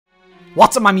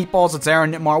What's up, my meatballs? It's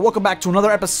Aaronitmar. Welcome back to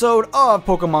another episode of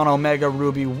Pokemon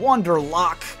OmegaRuby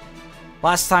Wonderlocke.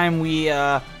 Last time we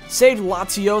saved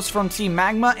Latios from Team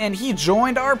Magma, and he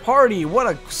joined our party.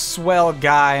 What a swell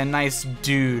guy, a nice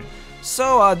dude.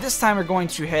 So this time we're going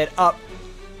to head up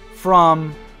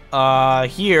from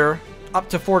here up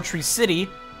to Fortree City,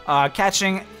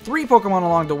 catching 3 Pokemon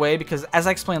along the way, because as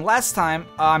I explained last time,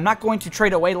 I'm not going to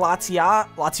trade away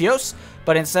Latios,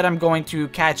 but instead I'm going to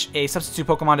catch a substitute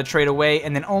Pokemon to trade away,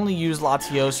 and then only use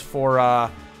Latios for,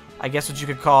 I guess what you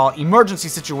could call emergency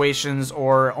situations,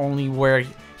 or only where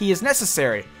he is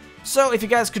necessary. So if you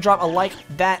guys could drop a like,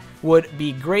 that would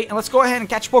be great, and let's go ahead and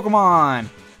catch Pokemon.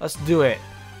 Let's do it,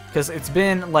 because it's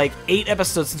been like 8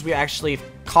 episodes since we actually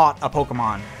caught a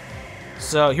Pokemon.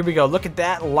 So here we go. Look at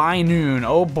that Linoon.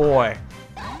 Oh boy.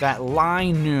 That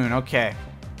Linoon. Okay.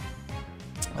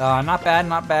 Not bad,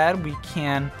 not bad. We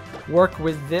can work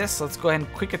with this. Let's go ahead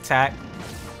and quick attack.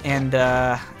 And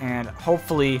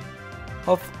hopefully...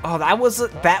 Oh, that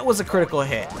was a critical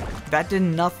hit. That did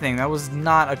nothing. That was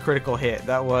not a critical hit.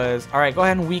 That was... Alright, go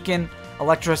ahead and weaken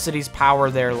Electricity's power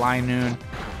there, Linoon.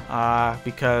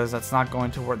 Because that's not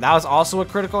going to work. That was also a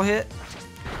critical hit.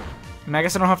 And I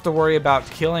guess I don't have to worry about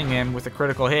killing him with a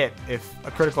critical hit if a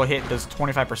critical hit does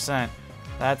 25%.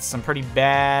 That's some pretty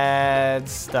bad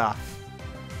stuff.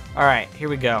 Alright, here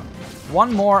we go.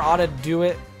 One more ought to do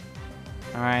it.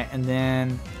 Alright, and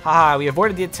then... Haha, we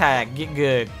avoided the attack. Get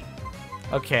good.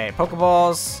 Okay,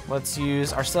 Pokeballs. Let's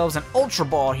use ourselves an Ultra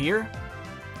Ball here.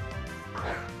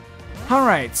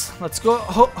 Alright, let's go.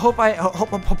 Hope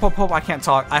I can't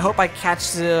talk. I hope I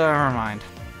catch the... Never mind.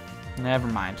 Never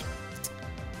mind.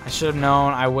 I should have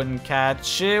known I wouldn't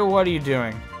catch it. What are you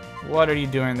doing? What are you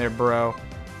doing there, bro?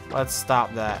 Let's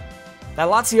stop that. That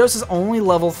Latios is only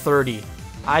level 30.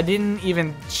 I didn't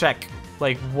even check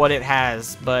like what it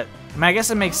has, but I mean, I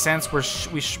guess it makes sense. We're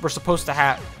supposed to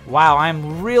have... Wow,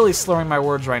 I'm really slurring my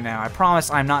words right now. I promise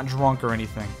I'm not drunk or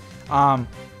anything. Wow.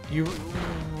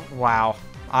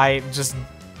 I just...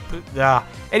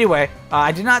 Anyway,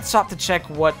 I did not stop to check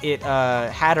what it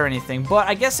had or anything, but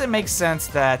I guess it makes sense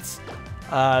that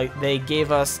they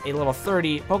gave us a level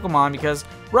 30 Pokemon, because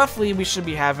roughly we should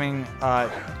be having,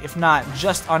 if not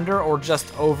just under or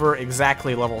just over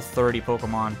exactly level 30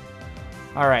 Pokemon.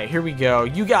 Alright, here we go.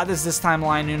 You got this time,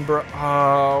 Linoon, bro.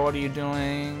 Oh, what are you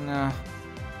doing?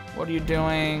 What are you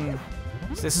doing?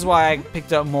 So this is why I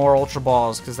picked up more Ultra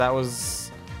Balls, because that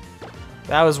was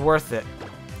worth it.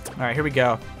 Alright, here we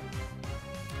go.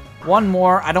 One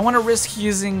more. I don't want to risk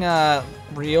using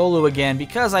Riolu again,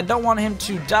 because I don't want him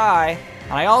to die.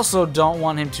 And I also don't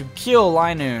want him to kill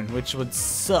Linoon, which would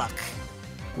suck.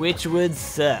 Which would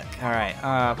suck. Alright,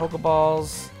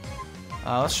 Pokeballs.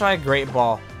 Let's try a Great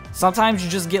Ball. Sometimes you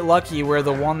just get lucky where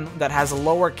the one that has a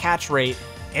lower catch rate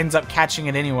ends up catching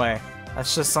it anyway.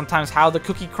 That's just sometimes how the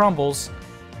cookie crumbles.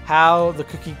 How the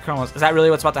cookie crumbles. Is that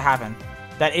really what's about to happen?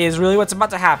 That is really what's about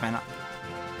to happen.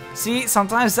 See,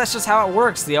 sometimes that's just how it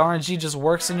works. The RNG just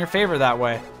works in your favor that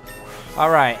way.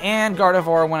 Alright, and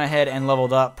Gardevoir went ahead and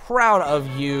leveled up. Proud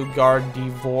of you,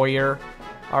 Gardevoir.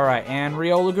 Alright, and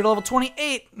Riolu grew to level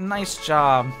 28. Nice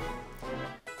job.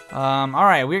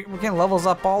 Alright, we're getting levels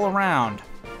up all around.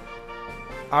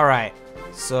 Alright,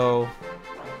 so...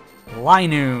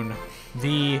 Linoon,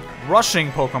 the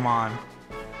rushing Pokemon.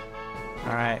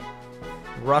 Alright,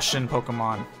 Russian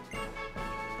Pokemon.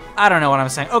 I don't know what I'm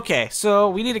saying. Okay, so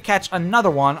we need to catch another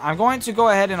one. I'm going to go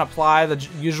ahead and apply the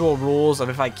usual rules of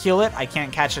if I kill it, I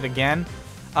can't catch it again.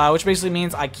 Which basically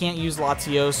means I can't use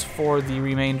Latios for the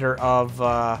remainder of,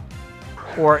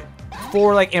 or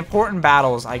for like important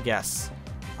battles, I guess.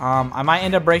 I might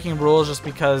end up breaking rules just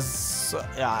because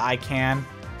I can.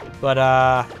 But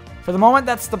for the moment,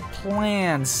 that's the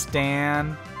plan,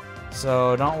 Stan.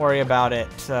 So don't worry about it.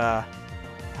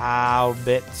 How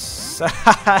bits.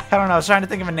 I don't know. I was trying to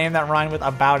think of a name that rhymed with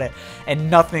about it,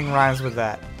 and nothing rhymes with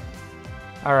that.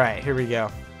 Alright, here we go.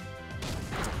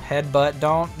 Headbutt.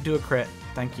 Don't do a crit.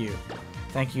 Thank you.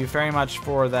 Thank you very much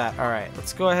for that. Alright,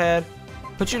 let's go ahead.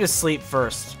 Put you to sleep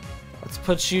first. Let's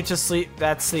put you to sleep.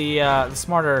 That's the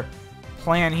smarter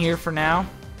plan here for now.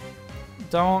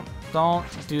 Don't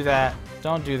do that.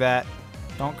 Don't do that.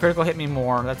 Don't critical hit me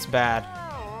more. That's bad.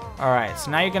 Alright, so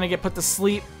now you're going to get put to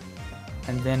sleep.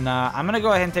 And then I'm going to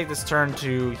go ahead and take this turn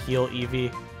to heal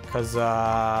Eevee. Because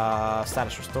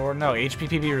status restore. No,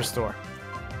 HPPB restore.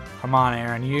 Come on,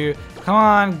 Aaron. Come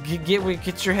on.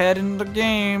 Get your head in the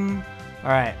game.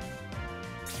 Alright.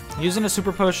 Using a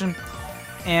super potion.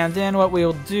 And then what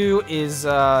we'll do is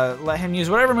let him use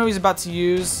whatever move he's about to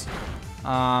use.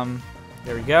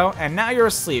 There we go. And now you're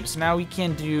asleep. So now we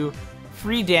can do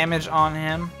free damage on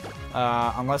him.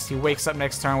 unless he wakes up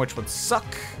next turn, which would suck.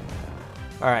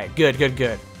 Alright, good, good,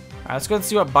 good. Alright, let's go and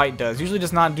see what Bite does. Usually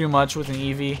does not do much with an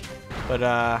Eevee,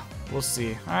 but we'll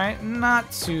see. Alright,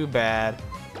 not too bad.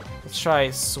 Let's try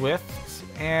Swift.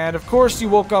 And of course you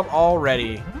woke up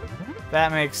already.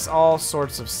 That makes all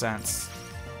sorts of sense.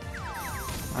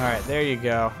 Alright, there you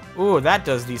go. Ooh, that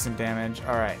does decent damage.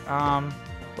 Alright,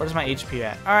 where's my HP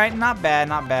at? Alright, not bad,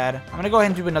 not bad. I'm gonna go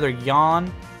ahead and do another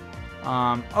Yawn.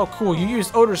 Oh cool, you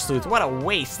used Odor Sleuth. What a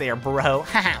waste there, bro.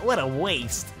 Haha, what a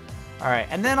waste. Alright,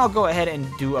 and then I'll go ahead and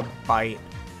do a Bite.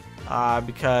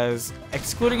 Because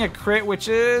excluding a crit, which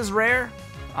is rare,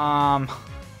 I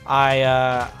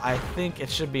think it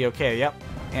should be okay, yep.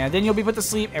 And then you'll be put to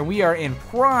sleep, and we are in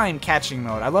prime catching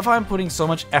mode. I love how I'm putting so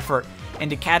much effort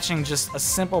into catching just a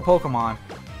simple Pokemon.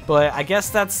 But I guess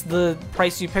that's the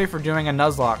price you pay for doing a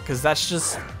Nuzlocke, because that's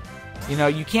just, you know,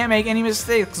 you can't make any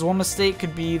mistakes, because one mistake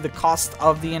could be the cost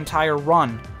of the entire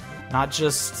run. Not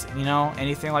just, you know,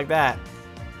 anything like that.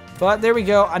 But there we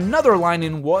go, another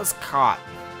Linoone was caught.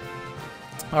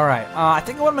 Alright, I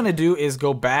think what I'm going to do is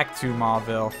go back to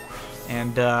Mauville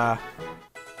and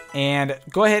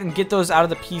go ahead and get those out of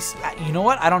the piece. You know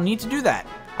what? I don't need to do that.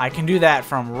 I can do that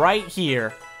from right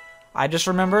here. I just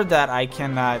remembered that I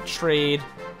can trade...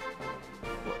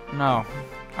 No.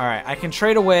 Alright, I can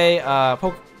trade away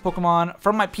Pokemon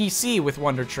from my PC with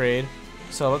Wonder Trade.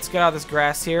 So let's get out of this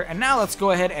grass here. And now let's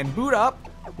go ahead and boot up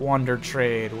Wonder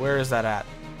Trade. Where is that at?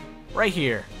 Right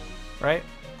here. Right?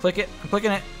 Click it. I'm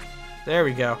clicking it. There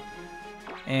we go.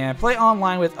 And play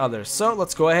online with others. So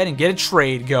let's go ahead and get a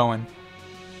trade going.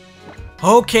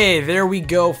 Okay, there we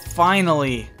go,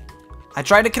 finally. I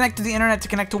tried to connect to the internet to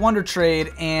connect to Wonder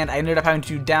Trade, and I ended up having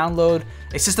to download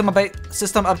a system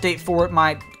update for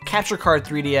my Capture Card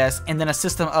 3DS, and then a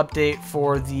system update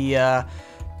for the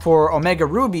for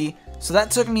OmegaRuby. So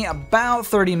that took me about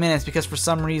 30 minutes because for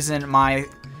some reason my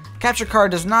Capture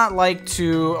Card does not like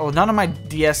to, well, none of my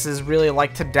DSs really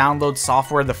like to download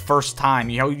software the first time.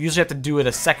 You know, you usually have to do it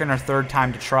a second or third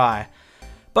time to try.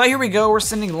 But here we go, we're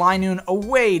sending Linoone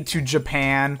away to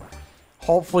Japan.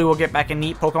 Hopefully we'll get back a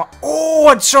neat Pokemon. Oh,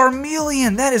 a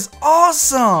Charmeleon! That is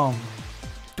awesome!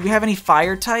 Do we have any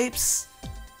fire types?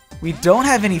 We don't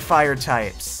have any fire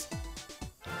types.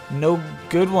 No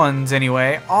good ones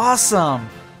anyway. Awesome!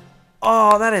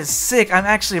 Oh, that is sick. I'm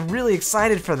actually really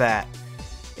excited for that.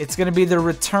 It's gonna be the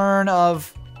return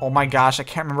of... Oh my gosh, I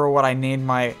can't remember what I named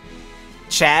my...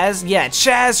 Chaz? Yeah,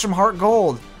 Chaz from Heart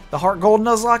Gold. The Heart Gold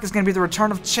Nuzlocke is going to be the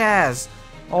return of Chaz.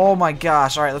 Oh my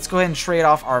gosh. Alright, let's go ahead and trade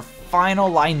off our final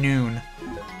Linoone.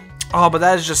 Oh, but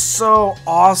that is just so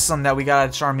awesome that we got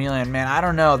a Charmeleon. Man, I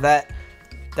don't know.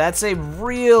 That's a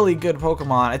really good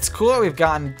Pokemon. It's cool that we've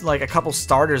gotten like a couple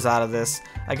starters out of this.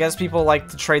 I guess people like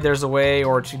to trade theirs away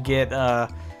or to get,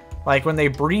 like when they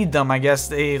breed them, I guess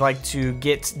they like to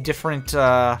get different,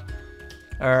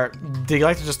 or they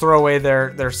like to just throw away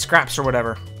their scraps or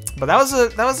whatever. But that was a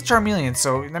Charmeleon,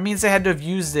 so that means they had to have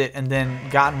used it and then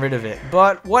gotten rid of it.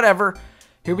 But whatever.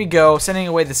 Here we go, sending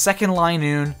away the second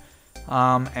Linoone,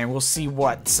 and we'll see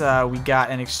what we got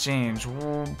in exchange.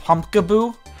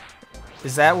 Pumpkaboo?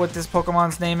 Is that what this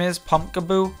Pokemon's name is?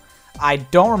 Pumpkaboo? I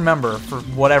don't remember, for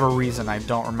whatever reason. I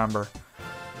don't remember.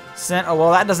 Sent. Oh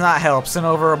well, that does not help. Sent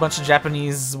over a bunch of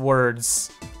Japanese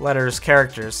words, letters,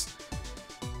 characters.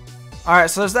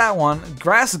 Alright, so there's that one.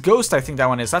 Grass Ghost, I think that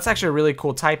one is. That's actually a really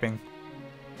cool typing.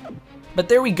 But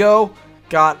there we go.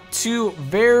 Got two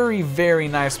very, very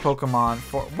nice Pokemon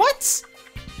for... What?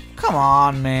 Come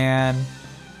on, man.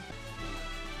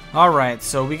 Alright,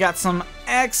 so we got some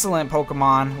excellent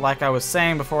Pokemon, like I was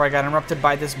saying before I got interrupted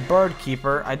by this bird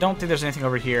keeper. I don't think there's anything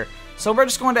over here. So we're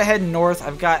just going to head north.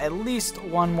 I've got at least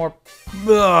one more...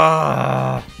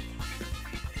 Ugh.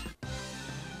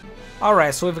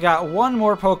 Alright, so we've got one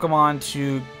more Pokemon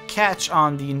to catch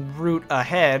on the route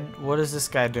ahead. What is this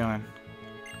guy doing?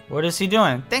 What is he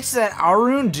doing? Thanks to that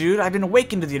Arun dude, I've been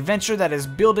awakened to the adventure that is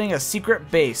building a secret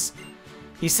base.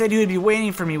 He said he would be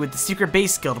waiting for me with the secret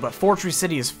base guild, but Fortree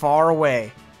City is far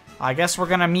away. I guess we're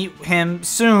gonna meet him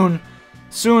soon.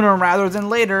 Sooner rather than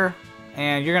later.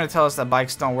 And you're gonna tell us that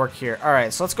bikes don't work here.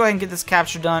 Alright, so let's go ahead and get this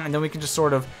capture done, and then we can just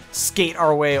sort of skate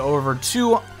our way over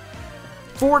to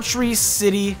Fortree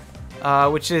City.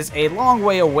 Which is a long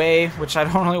way away, which I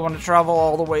don't really want to travel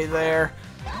all the way there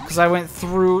because I went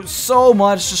through so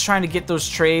much just trying to get those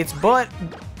trades, but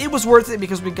it was worth it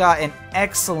because we got an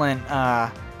excellent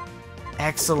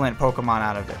Pokemon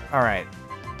out of it. Alright.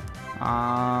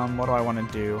 What do I want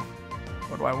to do?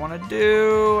 What do I want to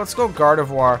do? Let's go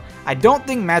Gardevoir. I don't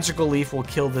think Magical Leaf will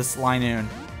kill this Linoone.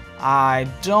 I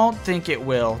don't think it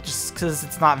will, just because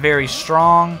it's not very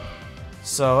strong.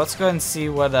 So let's go ahead and see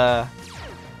what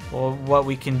well, what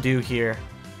we can do here.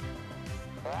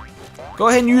 Go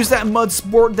ahead and use that mud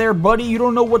sport there, buddy. You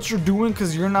don't know what you're doing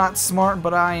because you're not smart,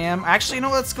 but I am. Actually, you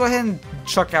know, let's go ahead and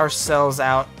chuck ourselves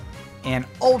out an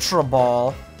Ultra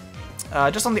Ball.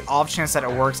 Just on the off chance that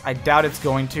it works. I doubt it's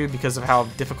going to because of how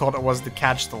difficult it was to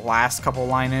catch the last couple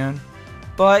Linoon.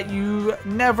 But you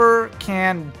never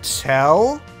can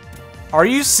tell. Are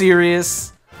you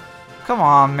serious? Come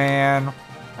on, man.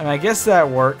 I mean, I guess that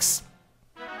works.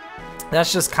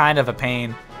 That's just kind of a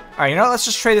pain. All right, you know what? Let's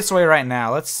just trade this away right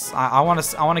now. I want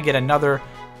to get another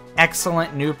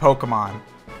excellent new Pokemon. All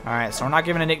right, so we're not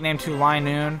giving a nickname to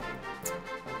Linoon.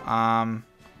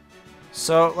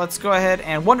 So let's go ahead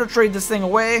and Wonder Trade this thing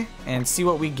away and see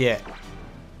what we get.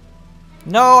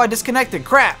 No, I disconnected.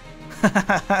 Crap.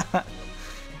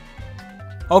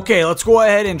 Okay, let's go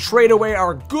ahead and trade away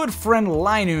our good friend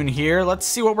Linoon here. Let's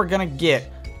see what we're gonna get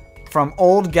from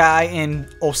old guy in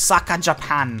Osaka,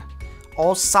 Japan.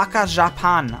 Osaka,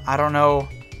 Japan. I don't know.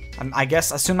 I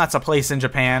guess, assume that's a place in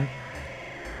Japan.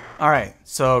 Alright,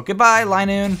 so goodbye,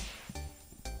 Linoon.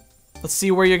 Let's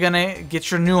see where you're gonna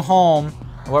get your new home.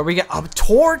 What we got? A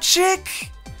Torchic?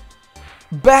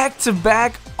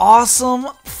 Back-to-back awesome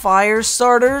fire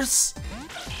starters.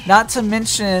 Not to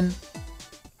mention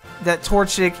that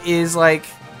Torchic is like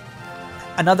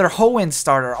another Hoenn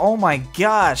starter. Oh my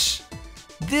gosh.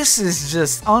 This is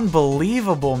just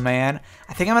unbelievable, man.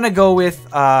 I think I'm gonna go with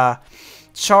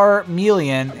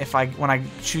Charmeleon when I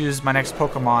choose my next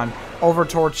Pokemon over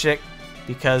Torchic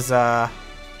because I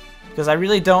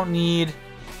really don't need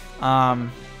another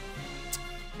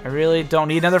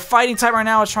fighting type right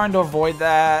now. I was trying to avoid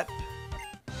that.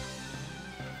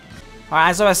 Alright,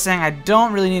 as I was saying, I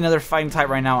don't really need another fighting type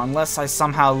right now unless I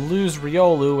somehow lose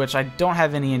Riolu, which I don't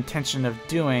have any intention of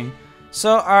doing.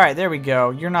 So, alright, there we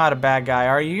go. You're not a bad guy,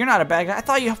 are you? You're not a bad guy. I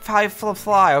thought you had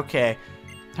fly. Okay.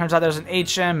 Turns out there's an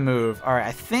HM move. Alright,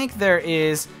 I think there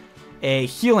is a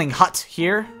healing hut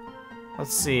here.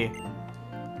 Let's see. You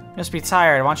must be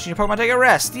tired. Why don't you Pokemon take a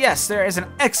rest? Yes, there is an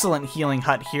excellent healing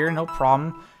hut here. No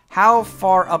problem. How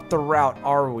far up the route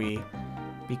are we?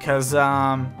 Because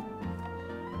I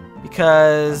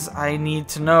need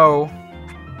to know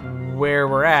where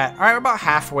we're at. Alright, we're about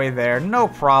halfway there. No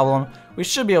problem. We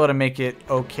should be able to make it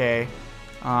okay.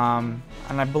 And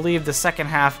I believe the second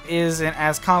half isn't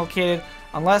as complicated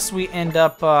unless we end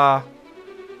up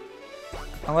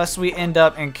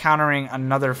encountering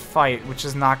another fight, which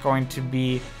is not going to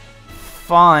be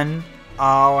fun.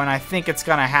 Oh, and I think it's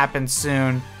gonna happen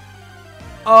soon.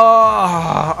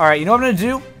 Oh, alright, you know what I'm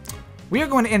gonna do? We are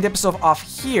going to end the episode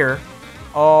off here.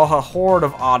 Oh, a horde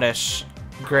of Oddish.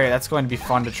 Great, that's going to be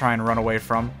fun to try and run away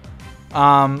from.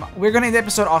 We're going to end the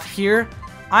episode off here.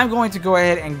 I'm going to go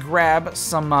ahead and grab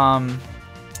some,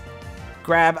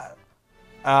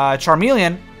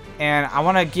 Charmeleon, and I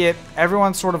want to get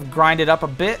everyone sort of grinded up a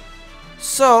bit.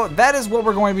 So, that is what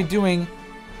we're going to be doing,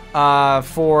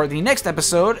 for the next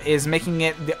episode, is making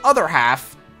it the other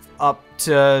half up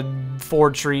to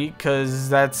Ford Tree,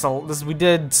 because we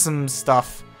did some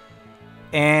stuff.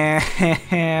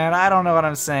 And I don't know what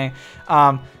I'm saying.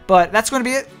 But that's going to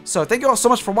be it. So thank you all so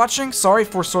much for watching. Sorry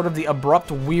for sort of the abrupt,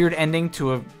 weird ending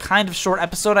to a kind of short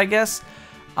episode, I guess.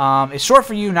 It's short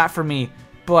for you, not for me.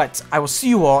 But I will see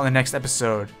you all in the next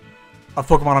episode of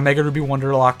Pokemon OmegaRuby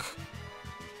Wonderlocke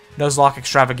Nuzlocke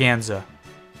Extravaganza.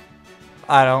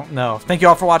 I don't know. Thank you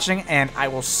all for watching, and I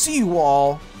will see you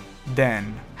all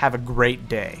then. Have a great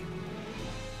day.